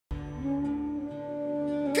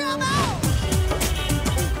Come out!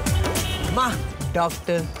 Ma,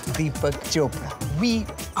 Dr. Deepak Chopra. We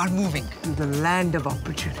are moving to the land of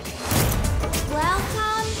opportunity.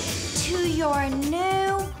 Welcome to your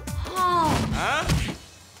new home. Huh?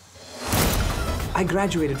 I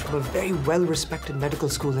graduated from a very well-respected medical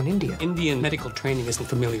school in India. Indian medical training isn't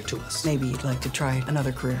familiar to us. Maybe you'd like to try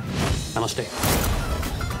another career. Namaste.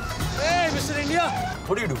 Hey, Mr. India!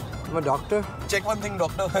 What do you do? I'm a doctor. Check one thing,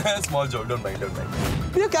 doctor. Small joke, don't mind.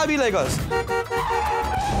 Be a cabbie like us.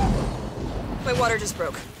 My water just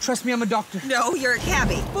broke. Trust me, I'm a doctor. No, you're a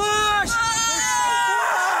cabbie. Push!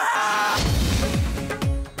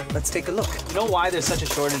 Let's take a look. You know why there's such a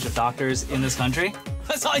shortage of doctors in this country?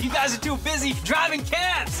 That's all you guys are too busy driving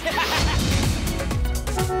cabs.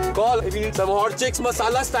 Call if you need some hot chicks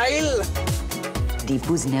masala style.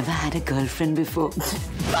 Deepu's never had a girlfriend before.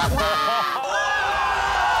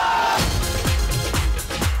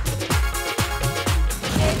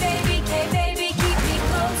 Hey baby, keep me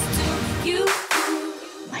close to you.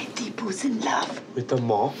 My Deepu's in love. With a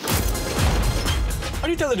mop. How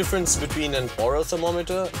do you tell the difference between an oral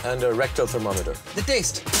thermometer and a rectal thermometer? The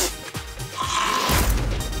taste.